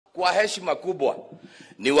kwa heshima kubwa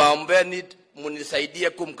niwaombeni munisaidie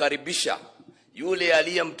kumkaribisha yule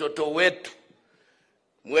aliye mtoto wetu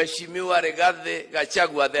Mheshimiwa Rigathi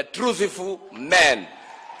Gachagua, the truthful man.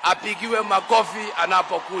 Apigiwe makofi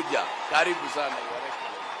anapokuja. Karibu sana.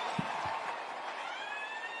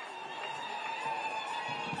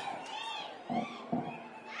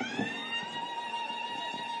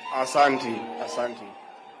 Asante.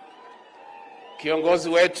 Kiongozi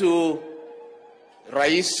wetu,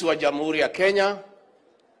 Rais wa Jamhuri ya Kenya,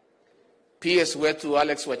 PS wetu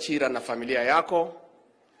Alex Wachira na familia yako,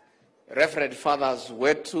 Reverend Fathers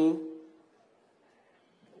wetu,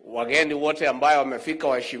 wageni wote ambao wamefika,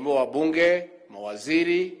 waheshimiwa wabunge,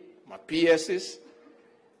 mawaziri, ma-PSs,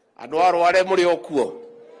 adwaro wale muri okuo.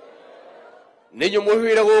 Ninyu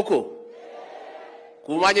muhwire guku.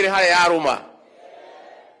 Kumanyire hale yaruma.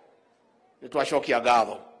 Nitwashokia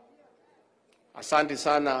gatho. Asante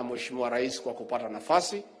sana Mheshimiwa Rais kwa kupata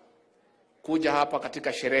nafasi kuja hapa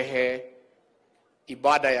katika sherehe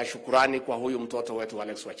ibada ya shukurani kwa huyu mtoto wetu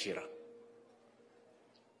Alex Wachira.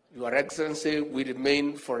 Your Excellency, we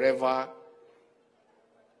remain forever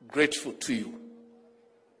grateful to you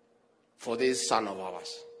for this son of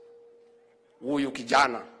ours. Huyu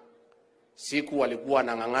kijana siku walikuwa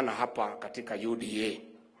wanang'ang'ana hapa katika UDA.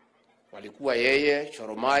 Walikuwa yeye,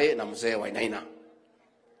 Choromae na mzee Wainaina.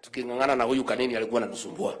 Tuking'ang'ana na huyu kanini alikuwa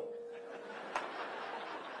anatusumbua.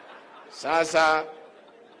 Sasa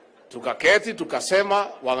tukaketi tukasema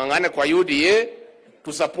wang'ang'ane kwa UDA,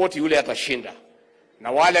 tusupport yule atashinda,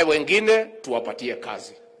 na wale wengine tuwapatie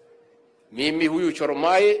kazi. Mimi huyu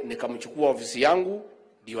Choromae nikamchukua ofisi yangu,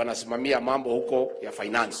 ndio anasimamia mambo huko ya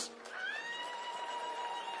finance.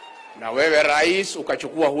 Na wewe Rais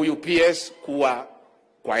ukachukua huyu PS kuwa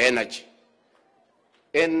kwa energy.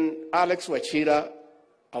 And Alex Wachira,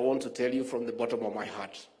 I want to tell you from the bottom of my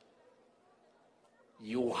heart,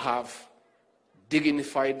 you have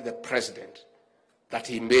dignified the president that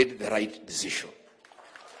he made the right decision.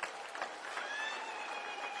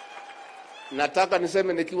 Nataka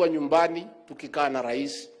niseme nikiwa nyumbani tukikaa na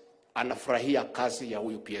Rais anafurahia kazi ya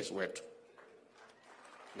huyu PS wetu.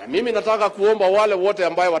 Na mimi nataka kuomba wale wote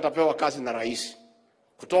ambao watapewa kazi na Rais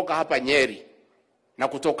kutoka hapa Nyeri na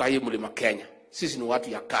kutoka hii Mlima Kenya. Sisi ni watu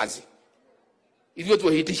ya kazi. Hivyo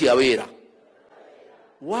tuwahitishe wera.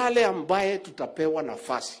 Wale ambaye tutapewa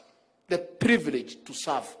nafasi, the privilege to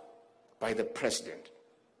serve by the president,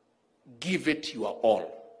 give it your all.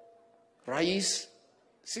 Rais,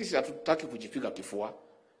 sisi hatutaki kujipiga kifua,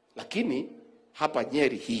 lakini hapa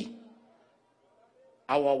Nyeri hii,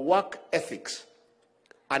 our work ethics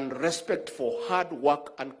and respect for hard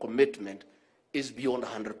work and commitment is beyond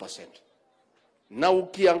 100%. Na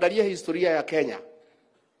ukiangalia historia ya Kenya,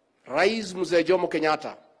 Rais Mzee Jomo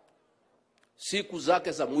Kenyatta, siku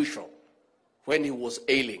zake za mwisho, when he was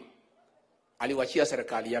ailing, aliwachia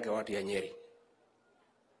serikali yake watu ya Nyeri.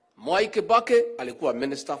 Mwai Kibaki alikuwa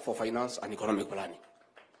Minister for Finance and Economic Planning.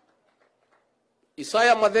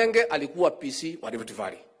 Isaya Madenge alikuwa PC wa Rift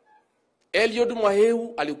Valley. Eliud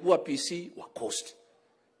Maheu alikuwa PC wa Coast.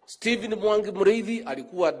 Stephen Mwangi Muriithi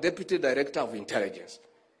alikuwa Deputy Director of Intelligence.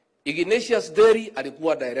 Ignatius Deri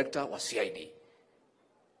alikuwa Director wa CID.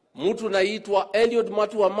 Mtu naitwa Eliud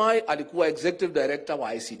Matuamai alikuwa Executive Director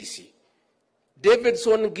wa ICDC.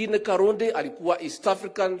 Davidson Gine Karonde alikuwa East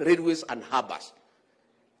African Railways and Harbors.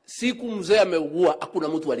 Siku mzee ameugua hakuna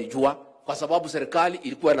mtu alijua kwa sababu serikali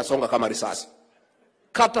ilikuwa inasonga kama risasi.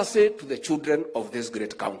 Courtesy to the children of this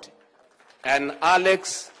great county. And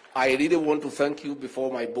Alex, I really want to thank you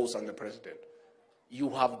before my boss and the president. You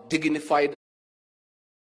have dignified.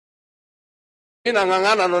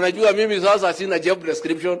 Ninang'ang'ana na najua mimi sasa sina job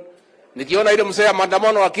description. Nikiona ile msea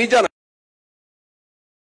maandamano akija na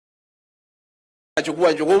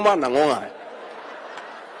nachukua njuguma na ng'onga.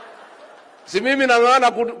 Si mimi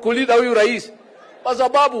nang'ang'ana kulida huyu rais. Kwa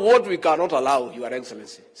sababu what we cannot allow, Your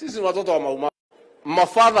Excellency. Sisi ni watoto wa mauma.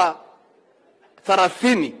 Mafadha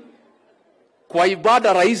 30 kwa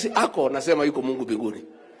ibada rais ako nasema yuko Mungu mbinguni.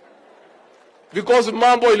 Because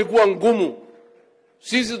mambo ilikuwa ngumu.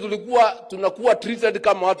 Sisi tunakuwa treated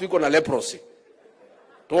kama watu iko na leprosy.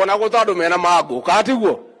 Tuona kutado mena mago kati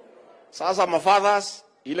huo. Sasa mafathers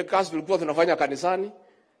ile kazi tulikuwa tunafanya kanisani,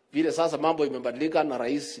 vile sasa mambo imebadilika na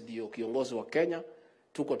rais ndio kiongozi wa Kenya,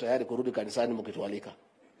 tuko tayari kurudi kanisani mkitualika.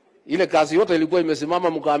 Ile kazi yote ilikuwa imesimama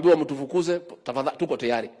mkaambiwa mtufukuze, tafadhali tuko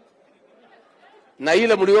tayari. Na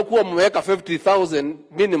ile mliokuwa mmeweka 50,000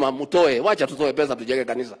 minimum mtoe, wacha tutoe pesa tujenge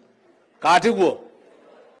kanisa. Kati huo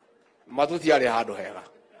matuti yale hado hega.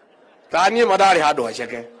 Tani madari hado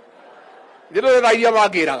hacheke. Ndiro raiya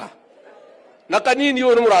magiraga. Na kanini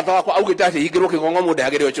yo ni murata wako augitate igiro kingongo mude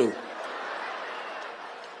hagere ocho.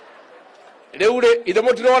 Leure ithe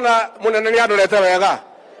mutirona munene ni andorete wega.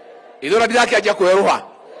 Ithora ndirakianjia kweruha.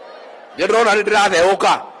 Ndirona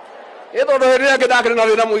ndiratheuka. Itho ndo hĩndĩ ĩrĩa ngĩndakĩrĩ na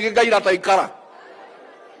wĩra mũingĩ Ngai rataikara.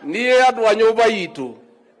 Niĩ andũ a nyũmba itũ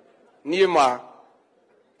niĩ ma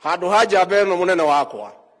handũ ha njamba ĩno mũnene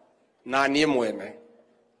wakwa na niĩ mwene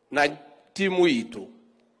na timu itũ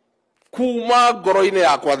kuma ngoro-inĩ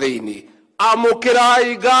yakwa thĩinĩ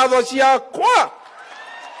amũkĩrai ngatho ciakwa.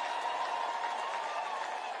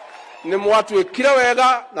 Nĩ mwatuĩkire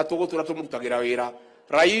wega na tũgũtũra tũmũrutagĩra wĩra.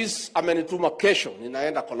 Rais amenituma kesho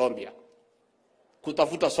ninaenda Colombia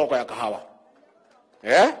kutafuta soko ya kahawa.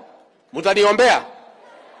 Mtaniombea?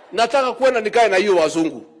 Nataka kwenda nikae na hiyo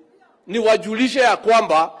wazungu. Niwajulishe ya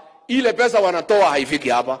kwamba ile pesa wanatoa haifiki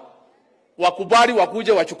hapa. Wakubali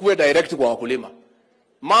wakuje wachukue direct kwa wakulima.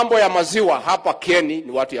 Mambo ya maziwa hapa Keni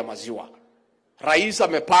ni watu ya maziwa. Rais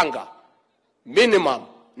amepanga minimum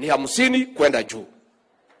ni 50 kwenda juu.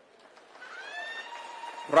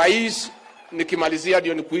 Rais, nikimalizia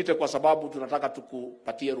ndio nikuite kwa sababu tunataka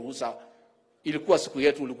tukupatie ruhusa. Ilikuwa siku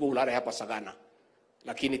yetu ulikuwa ulale hapa Sagana.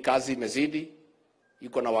 Lakini kazi imezidi,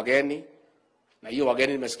 iko na wageni. Na hiyo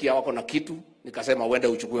wageni nimesikia wako na kitu, nikasema uende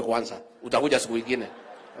uchukue kwanza. Utakuja siku nyingine.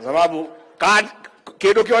 Kwa sababu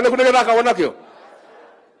kitu kione kunengeza kaona kio.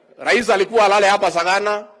 Rais alikuwa alale hapa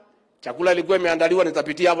Sagana, chakula ilikuwa imeandaliwa,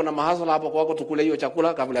 nitapitia hapo na mahasala hapo kwako tukule hiyo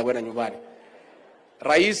chakula kabla ya kwenda nyumbani.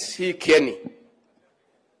 Rais hii Keni,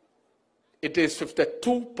 it is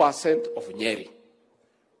 52% of Nyeri.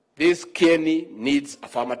 This Keni needs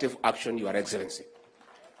affirmative action, Your Excellency.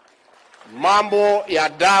 Mambo ya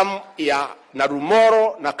damu ya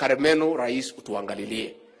Narumoro na Karemenu, Rais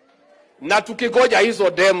utuangalilie. Na tukigoja hizo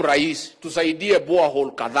dam, Rais tusaidie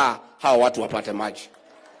borehole kadhaa hawa watu wapate maji.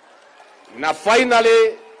 Na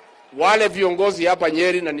finally wale viongozi hapa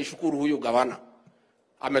Nyeri, na nishukuru huyu gavana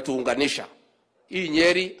ametuunganisha. Hii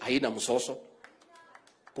Nyeri haina msoso.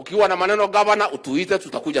 Kukiwa na maneno gavana utuite,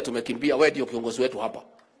 tutakuja tumekimbia. Wewe ndio kiongozi wetu hapa.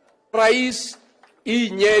 Rais, hii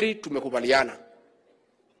Nyeri tumekubaliana.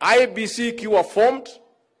 IBC kiwa formed,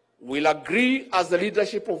 will agree as the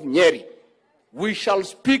leadership of Nyeri. We shall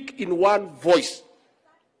speak in one voice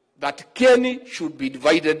that Keni should be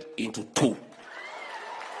divided into 2.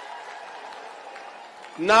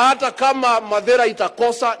 Na hata kama Madera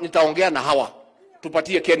itakosa, nitaongea na hawa.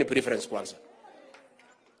 Tupatie Keni preference kwanza.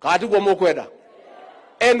 Kaati kwa mkweda.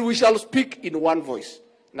 And we shall speak in one voice.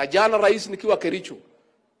 Na jana Rais nikiwa Kericho,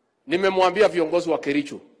 nimemwambia viongozi wa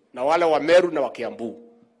Kericho na wale wa Meru na wa Kiambu,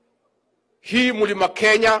 hii Mlima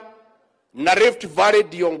Kenya na Rift Valley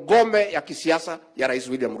ndio ngome ya kisiasa ya Rais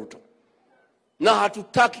William Ruto. Na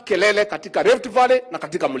hatutaki kelele katika Rift Valley na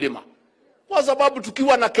katika mlima. Kwa sababu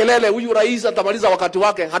tukiwa na kelele, huyu rais atamaliza wakati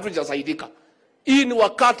wake, hatujasaidika. Hii ni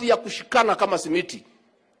wakati ya kushikana kama simiti.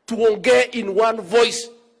 Tuongee in one voice,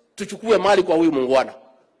 tuchukue mali kwa huyu muungwana.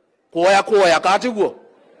 Kuoya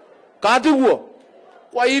kati huo.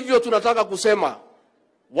 Kwa hivyo tunataka kusema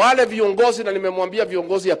wale viongozi, na nimemwambia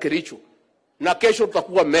viongozi ya Kericho, na kesho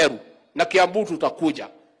tutakuwa Meru na Kiambu tutakuja.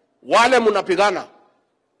 Wale mnapigana,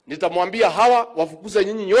 nitamwambia hawa wafukuze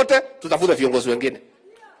nyinyi nyote, tutafute viongozi wengine.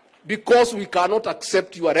 Because we cannot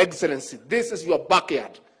accept, Your Excellency. This is your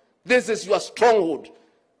backyard. This is your stronghold.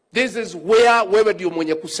 This is where wewe ndio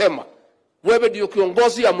mwenye kusema. Wewe ndio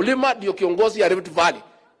kiongozi ya mlima, ndio kiongozi ya Rift Valley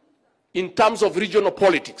in terms of regional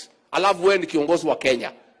politics. Alafu wewe ni kiongozi wa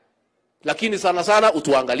Kenya. Lakini sana sana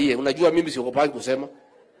utuangalie. Unajua mimi siogopangi kusema.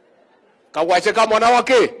 Kawache kama mwana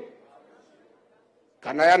wake.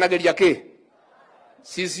 Kana yana gari yake.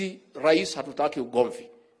 Sisi rais hatutaki ugomvi.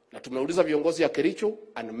 Na tumeuliza viongozi ya Kericho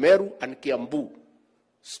and Meru and Kiambu,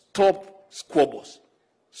 stop squabbles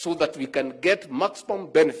so that we can get maximum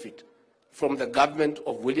benefit from the government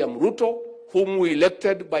of William Ruto, whom we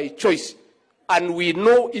elected by choice. And we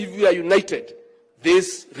know if we are united,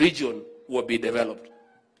 this region will be developed.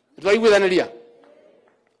 Tuwaiwidhanilia.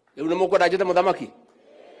 Unamokuwa najete mudhamaki.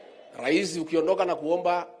 Rais ukiondoka na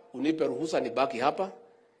kuomba unipe ruhusa nibaki hapa,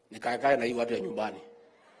 nikaekae na hii watu ya nyumbani.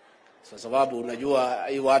 Kwa sababu unajua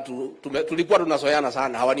hii watu tulikuwa tunasoyana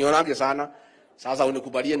sana, hawanionange sana. Sasa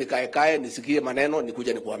unikubalie nikaekae, nisikie maneno,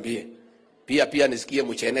 nikuje nikuambie. Pia nisikie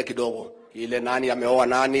mchene kidogo. Ile nani ameoa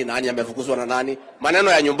nani, nani amefukuzwa na nani,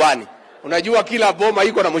 maneno ya nyumbani. Unajua kila boma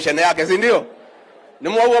iko na mchene yake, si ndio?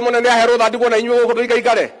 Nimwaua mwana ndia Herod atiko na inyuo ko tuika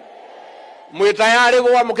ikare. Mwitayari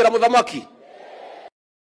kwa mukira muthamaki.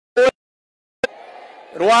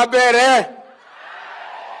 Rwabere.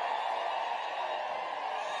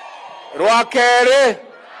 Rwakere.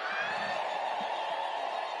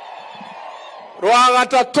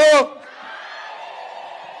 Rwagatatu.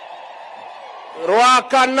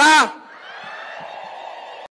 Rwakana.